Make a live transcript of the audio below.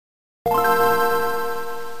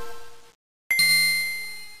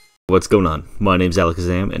What's going on? My name's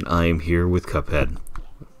Alekazam, and I am here with Cuphead.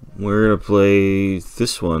 We're gonna play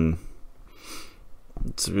this one.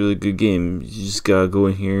 It's a really good game. You just gotta go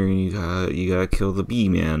in here and you gotta kill the bee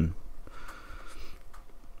man.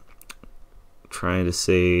 Trying to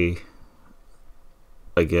say,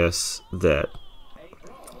 I guess, that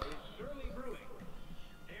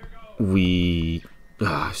I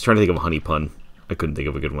was trying to think of a honey pun. I couldn't think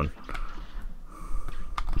of a good one.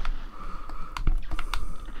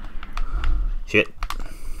 Shit.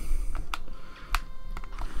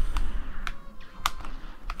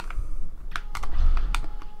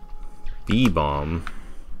 Bee bomb.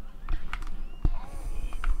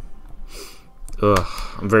 Ugh,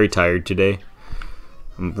 I'm very tired today.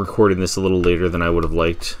 I'm recording this a little later than I would have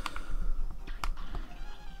liked.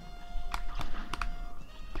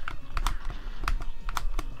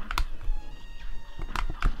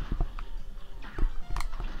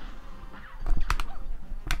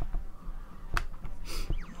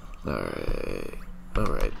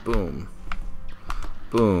 Alright, boom.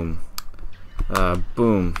 Boom.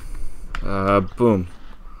 Boom. Boom.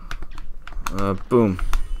 Boom.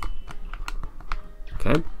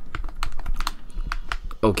 Can I?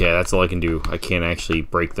 Okay, that's all I can do. I can't actually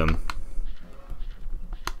break them.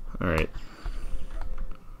 Alright.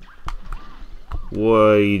 What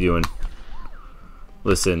are you doing?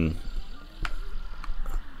 Listen.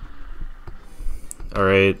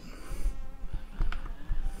 Alright.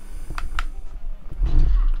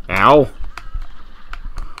 Ow!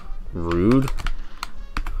 Rude.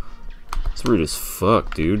 It's rude as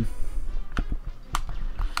fuck, dude.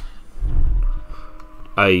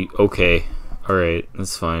 Okay. Alright,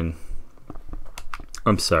 that's fine.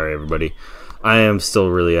 I'm sorry, everybody. I am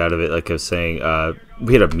still really out of it, like I was saying.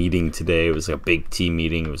 We had a meeting today. It was like a big team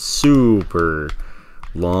meeting. It was super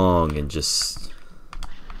long and just...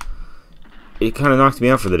 It kind of knocked me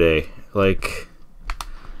out for the day. Like,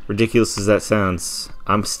 ridiculous as that sounds,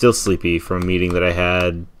 I'm still sleepy from a meeting that I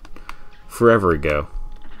had forever ago.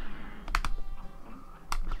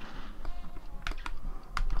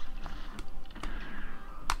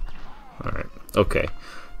 Alright, okay.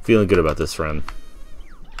 Feeling good about this run.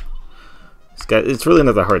 It's really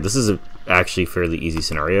not that hard. This is a actually fairly easy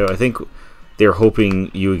scenario. I think they're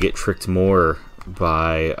hoping you would get tricked more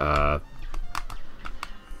by...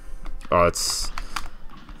 Oh,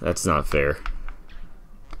 that's not fair.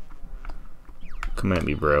 Come at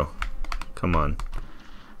me, bro. Come on.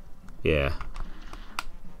 Yeah.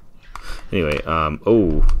 Anyway,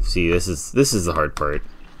 oh, see, this is the hard part.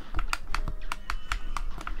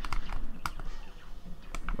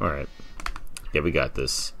 Alright. Yeah, we got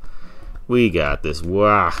this. We got this.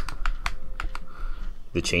 Wow.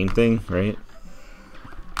 The chain thing, right?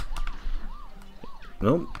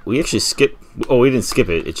 Nope. We actually skipped. Oh, we didn't skip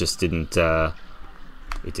it. It just didn't,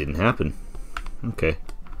 it didn't happen. Okay.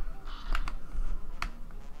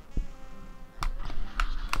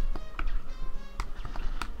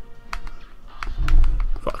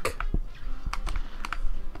 Fuck.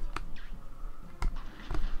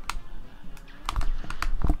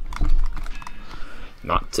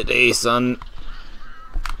 Not today, son.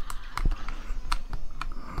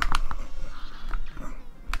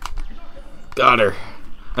 Got her.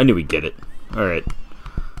 I knew we'd get it. Alright.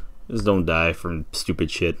 Just don't die from stupid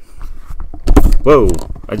shit. Whoa!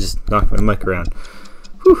 I just knocked my mic around.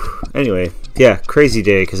 Whew. Anyway, yeah, crazy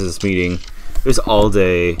day because of this meeting. It was all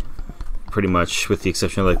day, pretty much, with the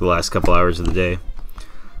exception of like the last couple hours of the day.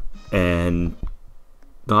 And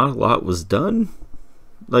not a lot was done.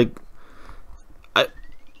 Like,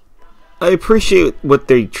 I appreciate what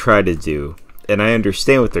they try to do, and I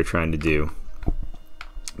understand what they're trying to do,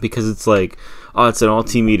 because it's like, oh, it's an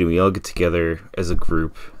all-team meeting. We all get together as a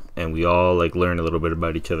group, and we all like learn a little bit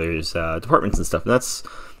about each other's departments and stuff. And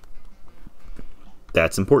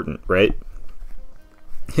that's important, right?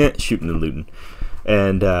 Shooting and looting,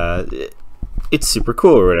 and it's super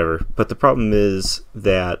cool or whatever. But the problem is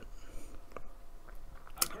that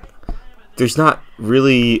there's not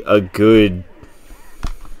really a good...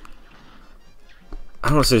 I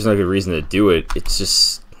don't know if there's not a good reason to do it. It's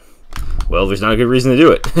just, well, there's not a good reason to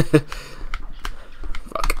do it.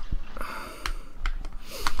 Fuck.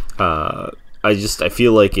 I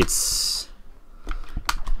feel like it's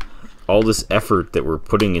all this effort that we're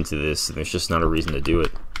putting into this, and there's just not a reason to do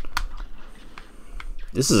it.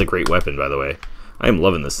 This is a great weapon, by the way. I am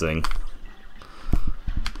loving this thing.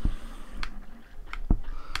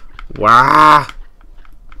 Wah!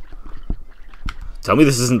 Tell me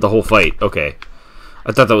this isn't the whole fight. Okay.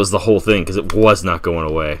 I thought that was the whole thing, because it was not going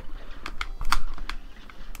away.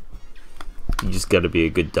 You just gotta be a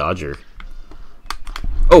good dodger.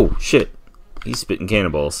 Oh, shit. He's spitting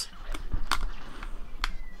cannonballs.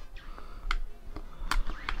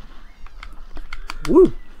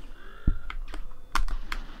 Woo!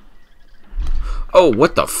 Oh,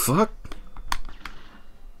 what the fuck?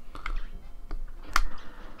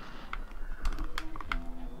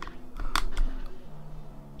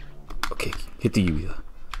 Okay, hit the U.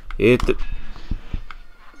 Hit the...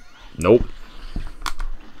 Nope.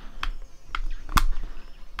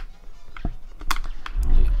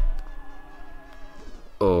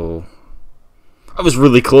 Oh. I was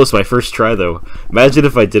really close my first try, though. Imagine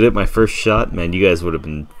if I did it my first shot. Man, you guys would have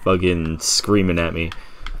been fucking screaming at me.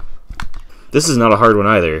 This is not a hard one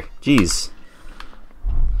either. Jeez.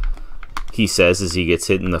 He says as he gets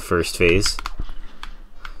hit in the first phase.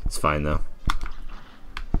 It's fine, though.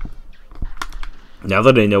 Now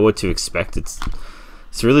that I know what to expect, it's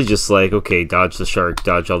really just like, okay, dodge the shark,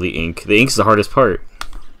 dodge all the ink. The ink's the hardest part.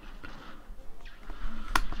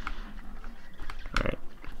 Alright.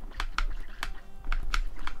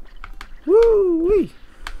 Woo-wee!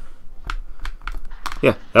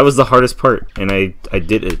 Yeah, that was the hardest part, and I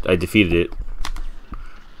did it. I defeated it.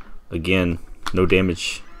 Again, no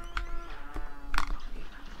damage.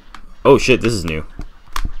 Oh shit, this is new.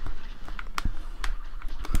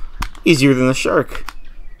 Easier than the shark.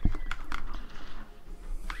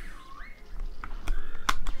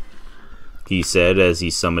 He said as he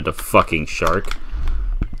summoned a fucking shark.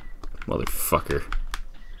 Motherfucker.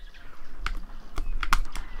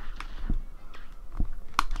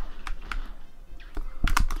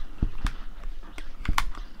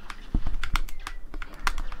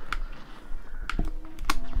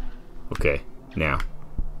 Okay, now.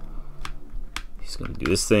 He's gonna do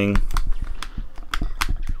this thing.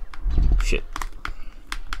 Shit.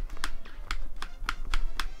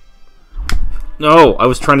 No, I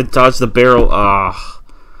was trying to dodge the barrel. Ah.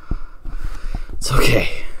 It's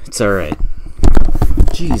okay. It's alright.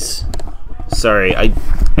 Jeez. Sorry, I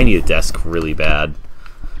need a desk really bad.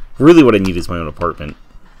 Really what I need is my own apartment.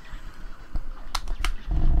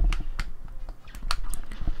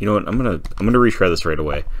 You know what? I'm gonna retry this right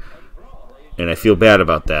away. And I feel bad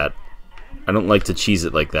about that. I don't like to cheese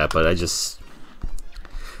it like that, but I just...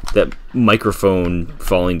 That microphone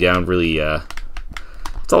falling down really,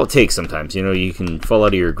 it's all it takes sometimes. You know, you can fall out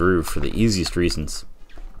of your groove for the easiest reasons.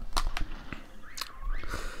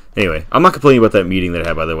 Anyway, I'm not complaining about that meeting that I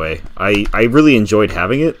had, by the way. I really enjoyed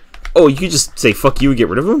having it. Oh, you could just say fuck you and get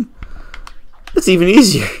rid of him? That's even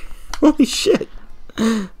easier. Holy shit.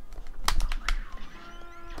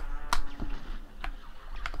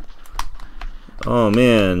 Oh,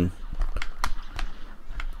 man.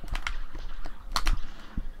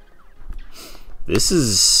 This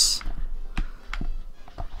is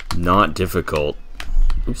not difficult.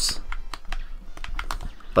 Oops.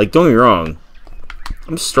 Like, don't get me wrong.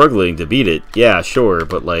 I'm struggling to beat it. Yeah, sure,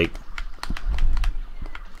 but like...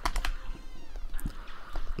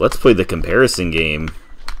 Let's play the comparison game.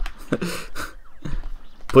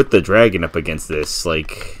 Put the dragon up against this.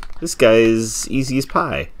 Like, this guy is easy as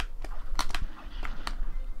pie.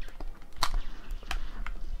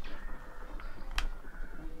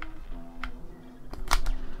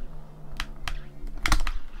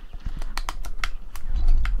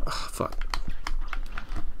 Fuck.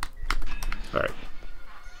 Alright.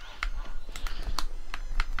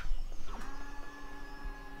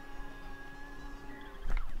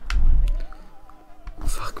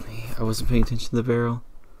 Fuck me. I wasn't paying attention to the barrel.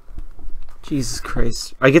 Jesus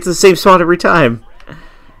Christ. I get to the same spot every time.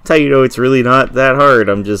 That's how you know it's really not that hard.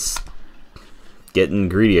 I'm just getting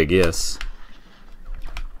greedy, I guess.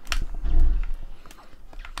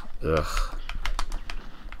 Ugh.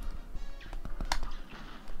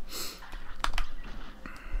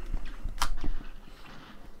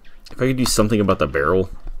 If I could do something about the barrel,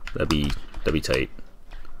 that'd be tight.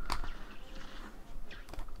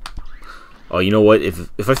 Oh, you know what? If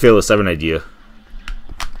I fail this, I have an idea.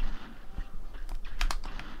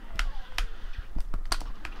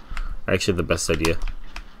 I actually have the best idea.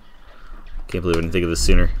 Can't believe I didn't think of this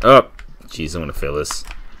sooner. Oh, jeez, I'm gonna fail this.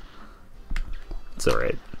 It's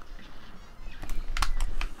alright.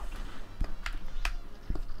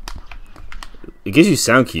 It gives you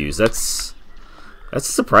sound cues. That's the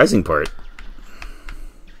surprising part.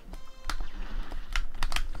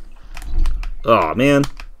 Oh man.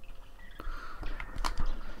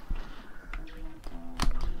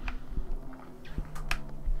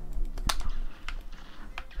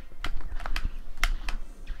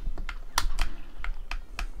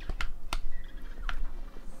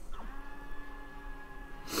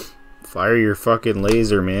 Fire your fucking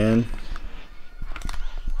laser, man.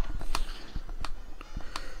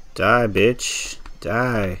 Die, bitch.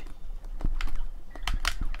 Die.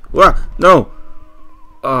 What? No!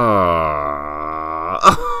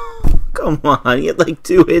 Come on, he had like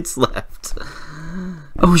 2 hits left.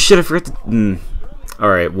 Oh shit, I forgot to...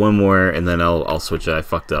 Alright, one more, and then I'll switch it. I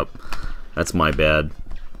fucked up. That's my bad.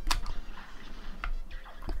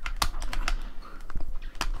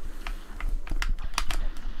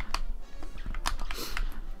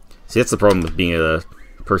 See, that's the problem with being a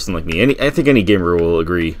person like me. I think any gamer will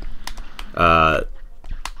agree.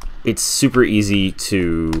 It's super easy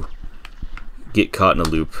to get caught in a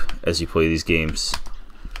loop as you play these games.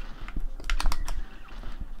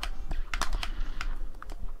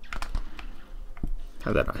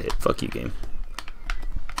 How'd that not hit? Fuck you, game.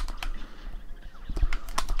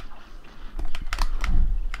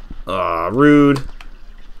 Aw, rude.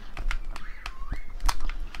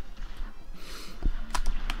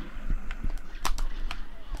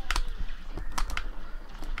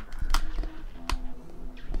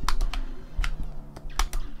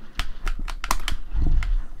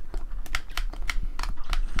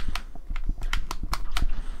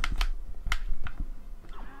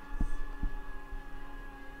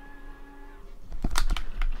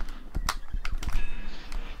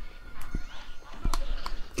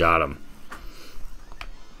 Got him.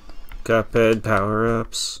 Cuphead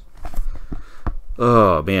power-ups.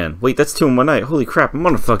 Oh, man. Wait, that's 2 in one night. Holy crap, I'm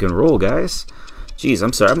on a fucking roll, guys. Jeez,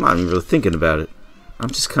 I'm sorry. I'm not even really thinking about it. I'm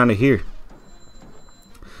just kind of here.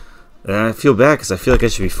 And I feel bad because I feel like I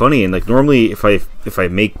should be funny. And like normally, if I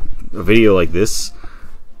make a video like this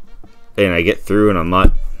and I get through and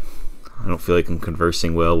I don't feel like I'm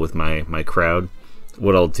conversing well with my crowd,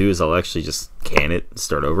 what I'll do is I'll actually just can it and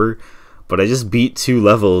start over. But I just beat 2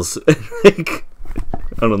 levels. Like,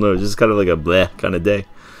 I don't know, just kind of like a bleh kind of day.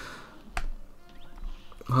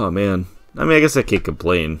 Oh man. I mean, I guess I can't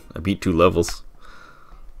complain. I beat 2 levels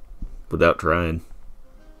without trying.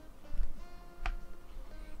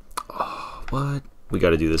 Oh, what? We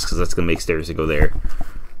gotta do this because that's gonna make stairs to go there.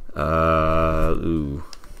 Ooh.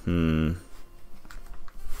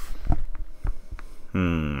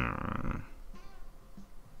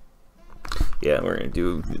 Yeah, we're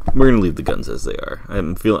gonna leave the guns as they are.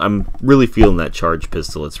 I'm really feeling that charge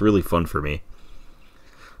pistol. It's really fun for me.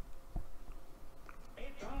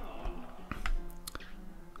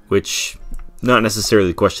 Which, not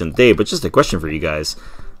necessarily a question of the day, but just a question for you guys.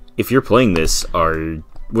 If you're playing this,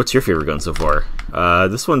 what's your favorite gun so far?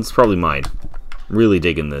 This one's probably mine. Really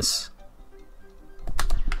digging this.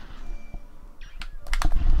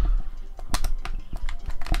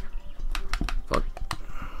 Fuck.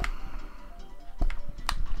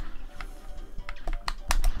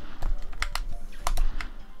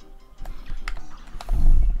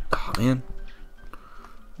 Oh man.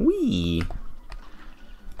 Wee.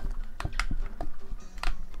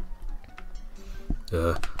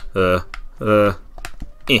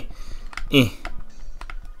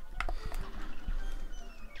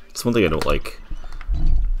 It's one thing I don't like.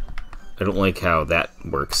 I don't like how that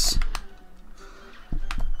works.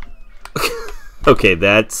 Okay,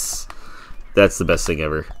 that's the best thing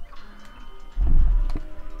ever.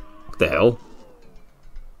 What the hell?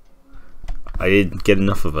 I didn't get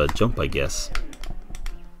enough of a jump, I guess.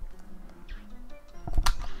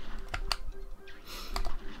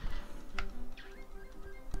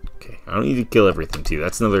 I don't need to kill everything too.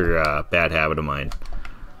 That's another bad habit of mine.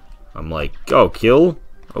 I'm like, oh, kill?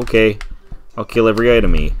 Okay. I'll kill every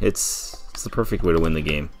enemy. It's the perfect way to win the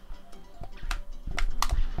game.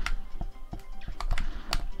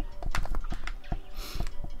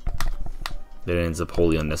 It ends up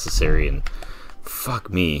wholly unnecessary and fuck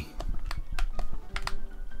me.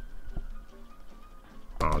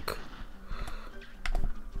 Bonk.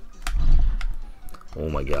 Oh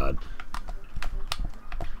my god.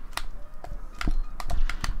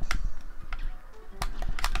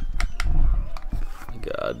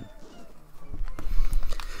 God.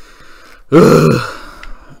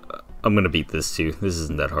 I'm gonna beat this too. This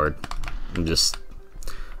isn't that hard.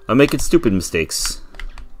 I'm making stupid mistakes.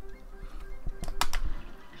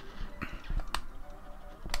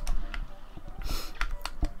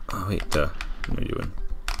 Oh wait, what am I doing?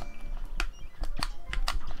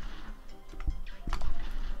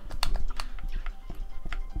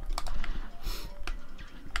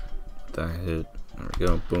 That hit. There we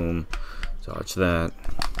go. Boom. Dodge that.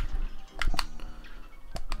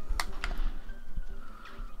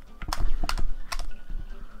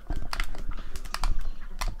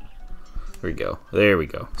 There we go. There we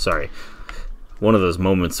go. Sorry. One of those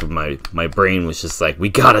moments where my brain was just like, we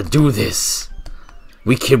gotta do this.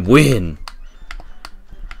 We can win.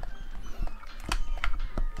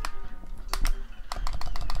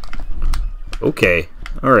 Okay.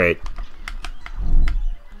 Alright.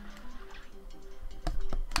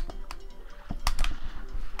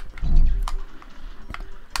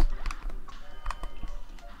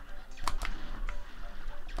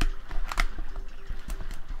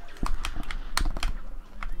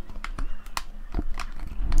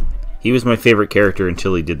 He was my favorite character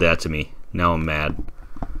until he did that to me. Now I'm mad.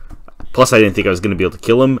 Plus, I didn't think I was going to be able to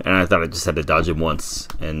kill him, and I thought I just had to dodge him once,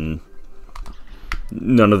 and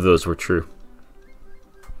none of those were true.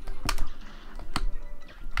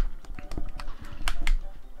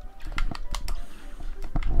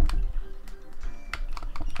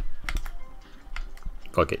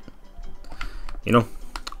 Fuck it. You know,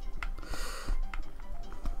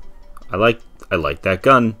 I like that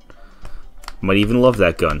gun. Might even love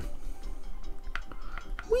that gun.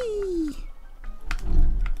 Whee!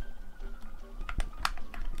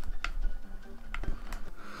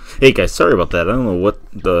 Hey guys, sorry about that. I don't know what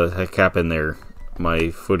the heck happened there.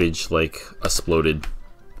 My footage like exploded.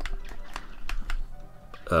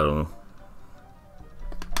 I don't know.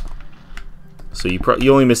 So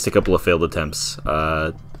you only missed a couple of failed attempts.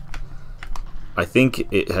 I think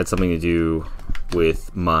it had something to do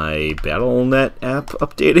with my BattleNet app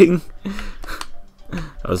updating.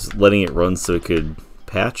 I was letting it run so it could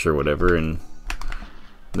patch or whatever, and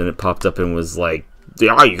then it popped up and was like,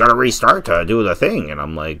 "Yeah, you gotta restart to do the thing." And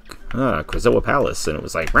I'm like, Krazoa Palace, and it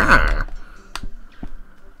was like, rah!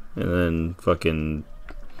 And then fucking,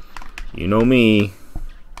 you know me.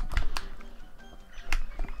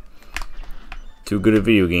 Too good at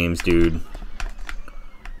video games, dude.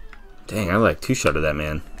 Dang, I like two-shot of that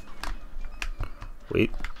man.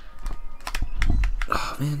 Wait.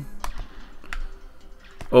 Oh, man.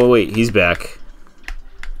 Oh, wait, he's back.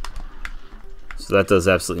 So that does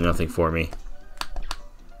absolutely nothing for me.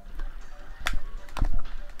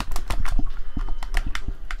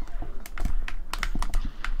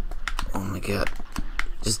 Oh my god.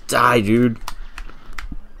 Just die, dude.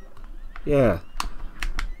 Yeah.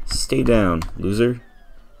 Stay down, loser.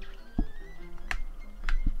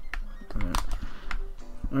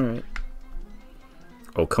 Alright.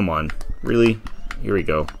 Oh, come on. Really? Here we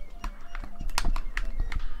go.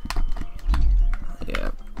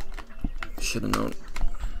 Yeah. Should have known.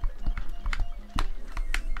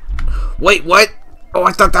 Wait, what? Oh,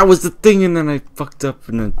 I thought that was the thing, and then I fucked up,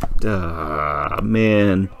 and then...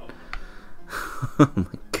 man. Oh my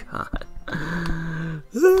god.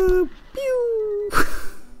 Pew!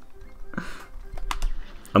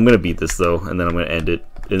 I'm gonna beat this, though, and then I'm gonna end it,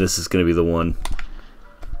 and this is gonna be the one.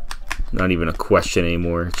 Not even a question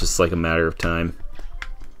anymore, it's just like a matter of time.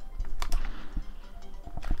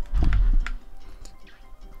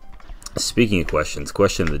 Speaking of questions,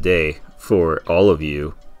 question of the day for all of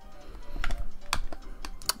you.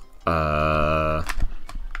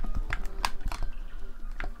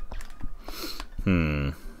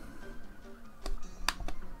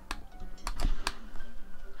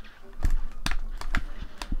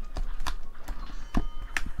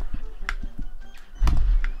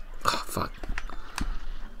 Oh, fuck.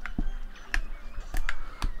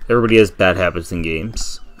 Everybody has bad habits in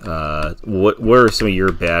games. What are some of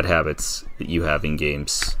your bad habits that you have in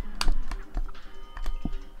games?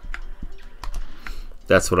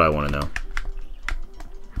 That's what I want to know.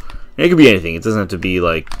 And it could be anything. It doesn't have to be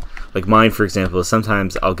like mine, for example.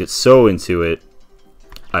 Sometimes I'll get so into it,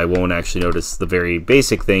 I won't actually notice the very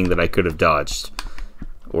basic thing that I could have dodged.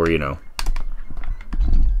 Or, you know.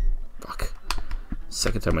 Fuck.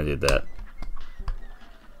 Second time I did that.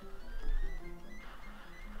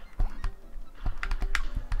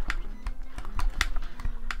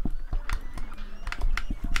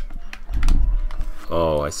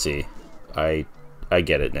 Oh, I see. I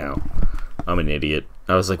get it now. I'm an idiot.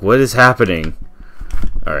 I was like, what is happening?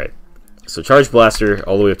 Alright. So charge blaster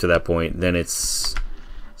all the way up to that point. Then it's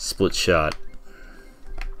split shot.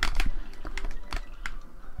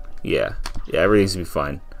 Yeah. Yeah, everything's gonna be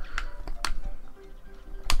fine.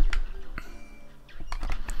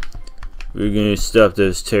 We're gonna stop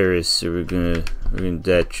those terrorists, or we're gonna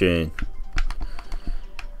dead chain.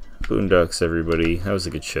 Boondocks, everybody. That was a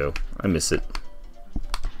good show. I miss it.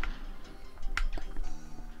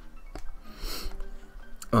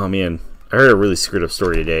 Oh man, I heard a really screwed up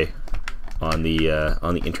story today on the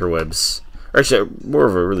interwebs. Or actually, more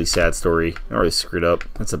of a really sad story. Not really screwed up.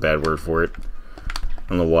 That's a bad word for it. I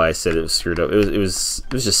don't know why I said it was screwed up. It was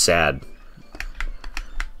just sad,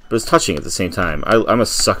 but it's touching at the same time. I'm a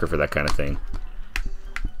sucker for that kind of thing.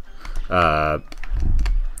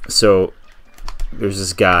 So there's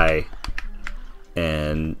this guy,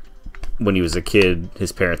 and when he was a kid,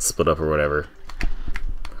 his parents split up or whatever.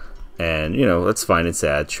 And, you know, that's fine and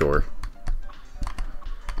sad, sure.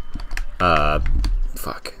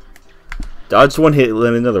 Fuck. Dodged one hit,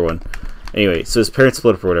 then another one. Anyway, so his parents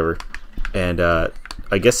split up or whatever. And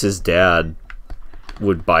I guess his dad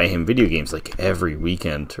would buy him video games like every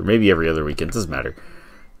weekend. Or maybe every other weekend. Doesn't matter.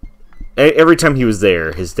 Every time he was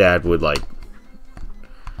there, his dad would like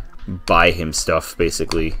buy him stuff,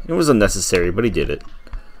 basically. It was unnecessary, but he did it.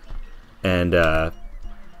 And, oh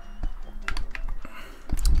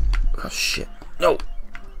shit. No!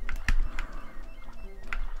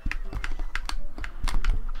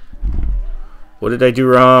 What did I do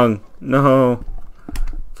wrong? No.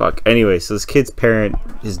 Fuck. Anyway, so this kid's parent,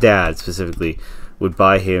 his dad specifically, would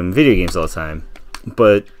buy him video games all the time.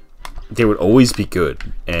 But they would always be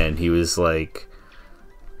good. And he was like,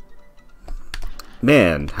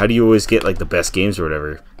 man, how do you always get like the best games or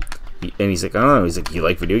whatever? And he's like, I don't know. He's like, you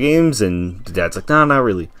like video games? And the dad's like, no, not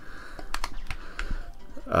really.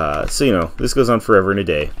 So, you know, this goes on forever and a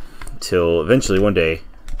day. Till eventually one day,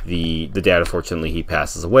 the dad, unfortunately, he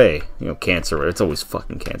passes away. You know, cancer. It's always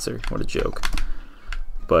fucking cancer. What a joke.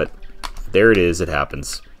 But there it is. It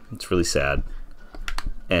happens. It's really sad.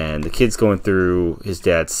 And the kid's going through his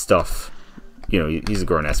dad's stuff. You know, he's a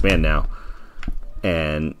grown-ass man now.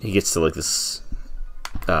 And he gets to, like, this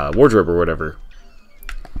wardrobe or whatever.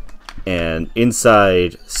 And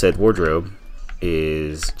inside said wardrobe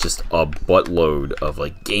is just a buttload of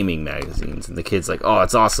like gaming magazines, and the kid's like, oh,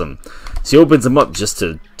 it's awesome. So he opens them up just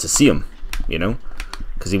to see them, you know,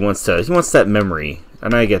 because he wants that memory.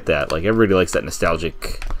 And I get that, like, everybody likes that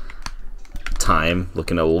nostalgic time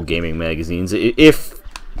looking at old gaming magazines, if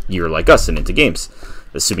you're like us and into games,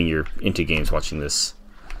 assuming you're into games watching this.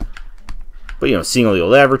 But, you know, seeing all the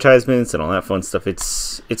old advertisements and all that fun stuff,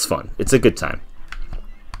 it's fun. It's a good time.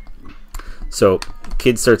 So,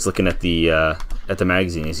 kid starts looking at the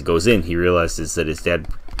magazine. As he goes in, he realizes that his dad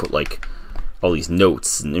put like all these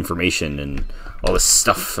notes and information and all this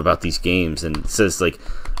stuff about these games, and it says like,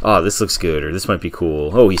 oh, this looks good, or this might be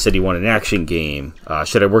cool. Oh, he said he wanted an action game.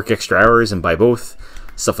 Should I work extra hours and buy both?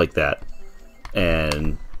 Stuff like that.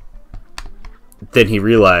 And then he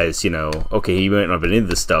realized, you know, okay, he might not have been into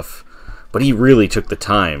this stuff, but he really took the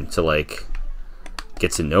time to like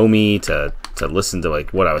get to know me, to listen to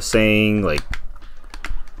like what I was saying. Like,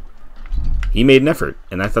 he made an effort,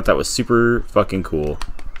 and I thought that was super fucking cool.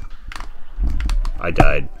 I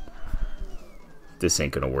died. This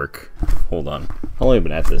ain't gonna work. Hold on. How long have I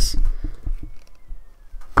been at this?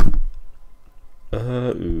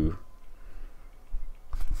 Ooh.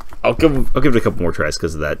 I'll give it a couple more tries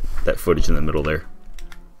because of that footage in the middle there.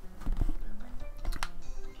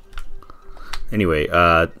 Anyway,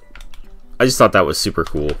 I just thought that was super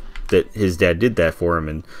cool that his dad did that for him,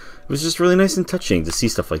 and it was just really nice and touching to see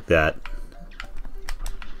stuff like that.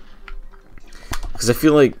 Because I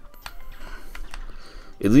feel like,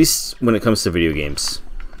 at least when it comes to video games,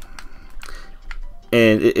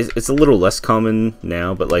 and it's a little less common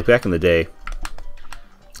now, but like back in the day,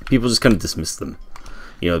 people just kind of dismissed them.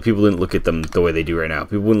 You know, people didn't look at them the way they do right now.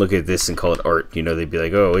 People wouldn't look at this and call it art. You know, they'd be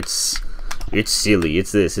like, oh, it's silly,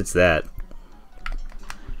 it's this, it's that.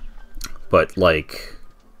 But like,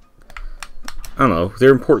 I don't know,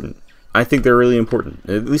 they're important. I think they're really important.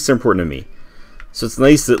 At least they're important to me. So it's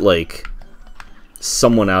nice that like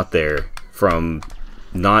someone out there from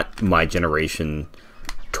not my generation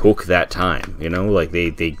took that time, you know, like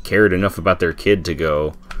they cared enough about their kid to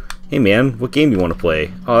go, hey man, what game do you want to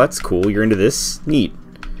play? Oh, that's cool, you're into this? Neat.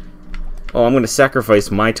 Oh, I'm going to sacrifice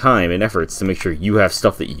my time and efforts to make sure you have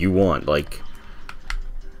stuff that you want. Like,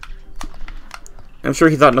 I'm sure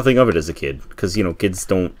he thought nothing of it as a kid, because, you know, kids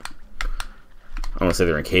don't, I don't want to say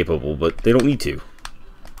they're incapable, but they don't need to.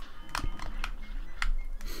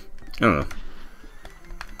 I don't know.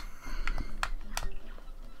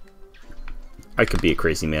 I could be a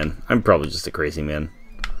crazy man. I'm probably just a crazy man.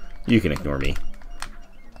 You can ignore me.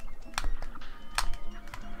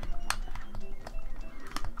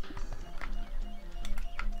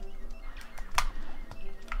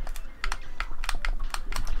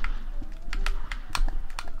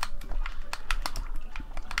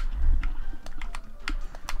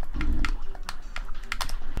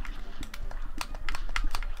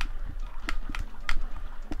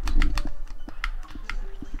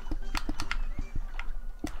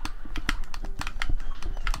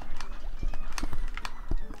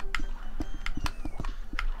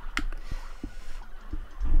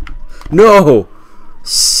 No!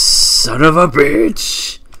 Son of a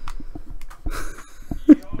bitch!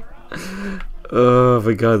 Oh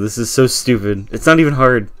my god, this is so stupid. It's not even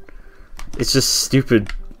hard. It's just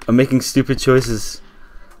stupid. I'm making stupid choices.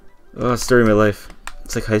 Oh, story of my life.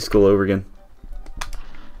 It's like high school over again.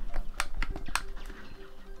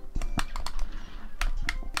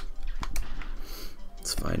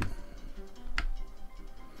 It's fine.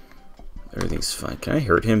 Everything's fine. Can I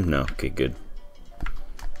hurt him? No. Okay, good.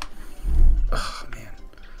 Oh, man.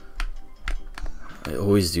 I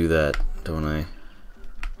always do that, don't I?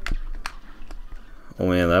 Oh,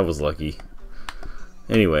 man, that was lucky.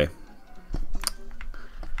 Anyway.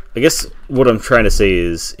 I guess what I'm trying to say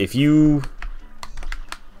is, if you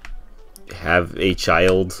have a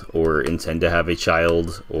child, or intend to have a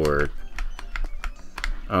child, or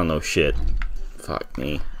I don't know, shit. Fuck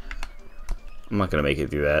me. I'm not gonna make it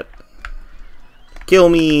through that. Kill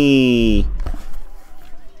me!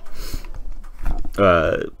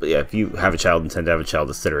 But yeah, if you have a child, intend to have a child,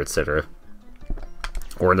 etc., etc.,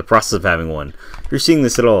 or in the process of having one, if you're seeing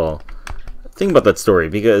this at all, think about that story,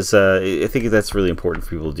 because I think that's really important for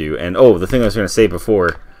people to do. And oh, the thing I was going to say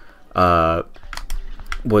before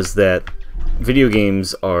was that video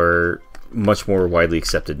games are much more widely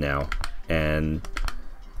accepted now, and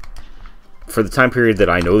for the time period that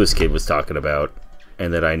I know this kid was talking about,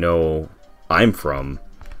 and that I know I'm from,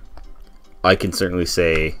 I can certainly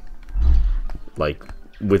say, like,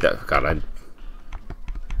 with that, God,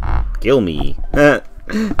 kill me.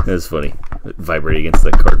 That's funny. Vibrating against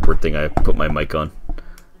the cardboard thing I put my mic on.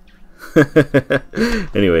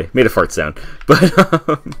 Anyway, made a fart sound. But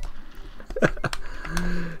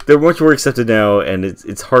they're much more accepted now, and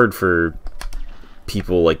it's hard for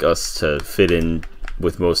people like us to fit in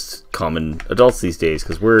with most common adults these days,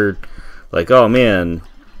 because we're like, oh man,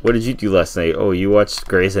 what did you do last night? Oh, you watched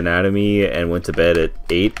Grey's Anatomy and went to bed at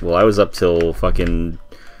 8? Well, I was up till fucking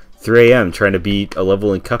 3 a.m. trying to beat a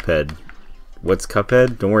level in Cuphead. What's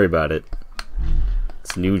Cuphead? Don't worry about it.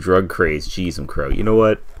 It's new drug craze. Jeez, I'm crow. You know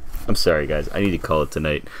what? I'm sorry, guys. I need to call it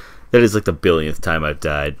tonight. That is like the billionth time I've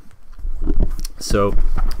died. So,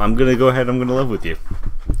 I'm gonna go ahead. I'm gonna live with you.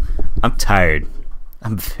 I'm tired.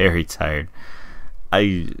 I'm very tired.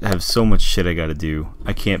 I have so much shit I gotta do.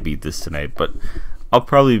 I can't beat this tonight, but I'll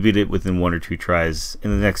probably beat it within 1 or 2 tries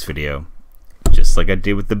in the next video. Just like I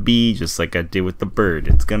did with the bee, just like I did with the bird.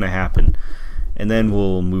 It's gonna happen. And then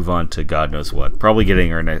we'll move on to God knows what. Probably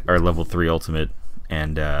getting our level 3 ultimate,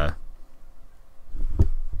 and I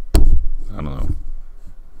don't know.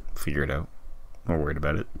 Figure it out. I'm not worried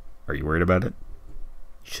about it. Are you worried about it?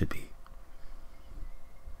 You should be.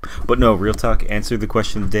 But no, real talk, answer the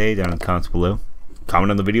question of the day down in the comments below.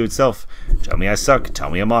 Comment on the video itself. Tell me I suck.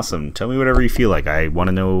 Tell me I'm awesome. Tell me whatever you feel like. I want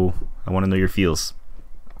to know your feels.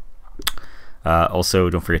 Also,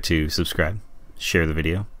 don't forget to subscribe. Share the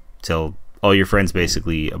video. Tell all your friends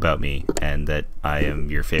basically about me, and that I am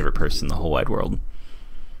your favorite person in the whole wide world.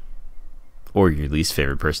 Or your least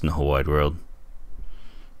favorite person in the whole wide world.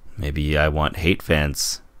 Maybe I want hate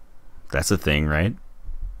fans. That's a thing, right?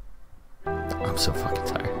 I'm so fucking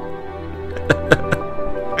tired.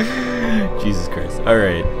 Jesus Christ.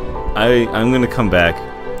 Alright. I'm gonna come back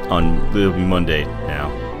on, it'll be Monday now,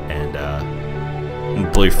 and I'm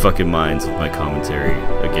gonna blow your fucking minds with my commentary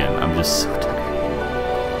again. I'm just so tired.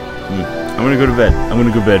 I'm gonna go to bed. I'm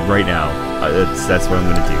gonna go to bed right now. That's what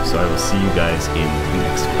I'm gonna do. So I will see you guys in the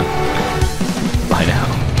next one.